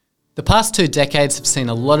The past 2 decades have seen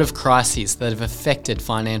a lot of crises that have affected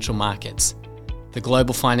financial markets. The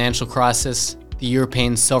global financial crisis, the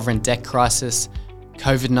European sovereign debt crisis,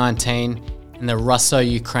 COVID-19, and the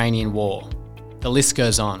Russo-Ukrainian war. The list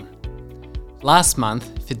goes on. Last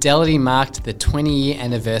month, Fidelity marked the 20-year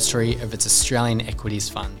anniversary of its Australian Equities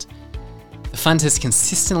Fund. The fund has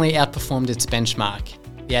consistently outperformed its benchmark,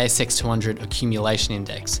 the ASX 200 Accumulation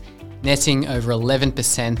Index, netting over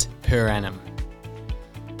 11% per annum.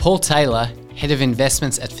 Paul Taylor, Head of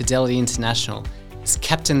Investments at Fidelity International, has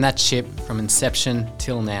captained that ship from inception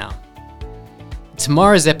till now. In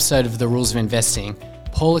tomorrow's episode of The Rules of Investing,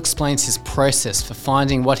 Paul explains his process for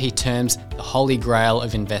finding what he terms the holy grail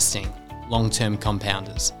of investing, long-term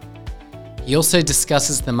compounders. He also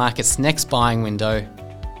discusses the market's next buying window,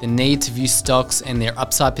 the need to view stocks and their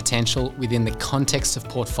upside potential within the context of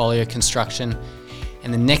portfolio construction,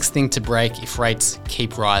 and the next thing to break if rates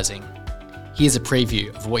keep rising. Here's a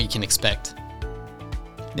preview of what you can expect.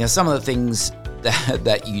 Now, some of the things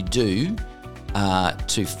that you do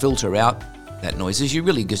to filter out that noise is you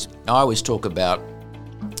really just, I always talk about,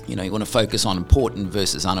 you want to focus on important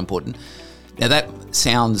versus unimportant. Now, that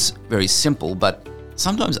sounds very simple, but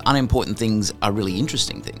sometimes unimportant things are really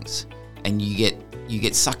interesting things, and you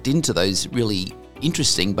get sucked into those really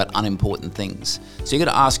interesting but unimportant things. So you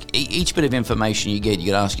got to ask each bit of information you get.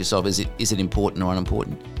 You got to ask yourself: is it important or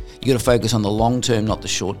unimportant? You got to focus on the long term, not the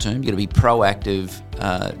short term. You got to be proactive,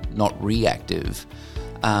 not reactive.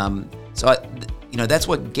 That's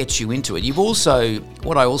what gets you into it.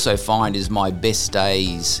 What I also find is my best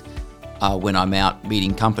days when I'm out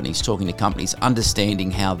meeting companies, talking to companies,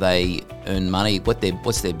 understanding how they earn money,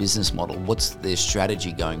 what's their business model, what's their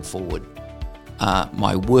strategy going forward.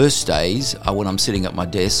 My worst days are when I'm sitting at my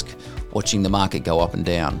desk watching the market go up and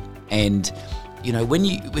down. And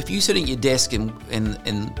if you sit at your desk and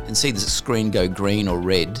see the screen go green or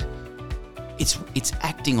red, it's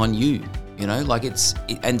acting on you.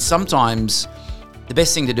 And sometimes the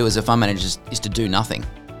best thing to do as a fund manager is to do nothing.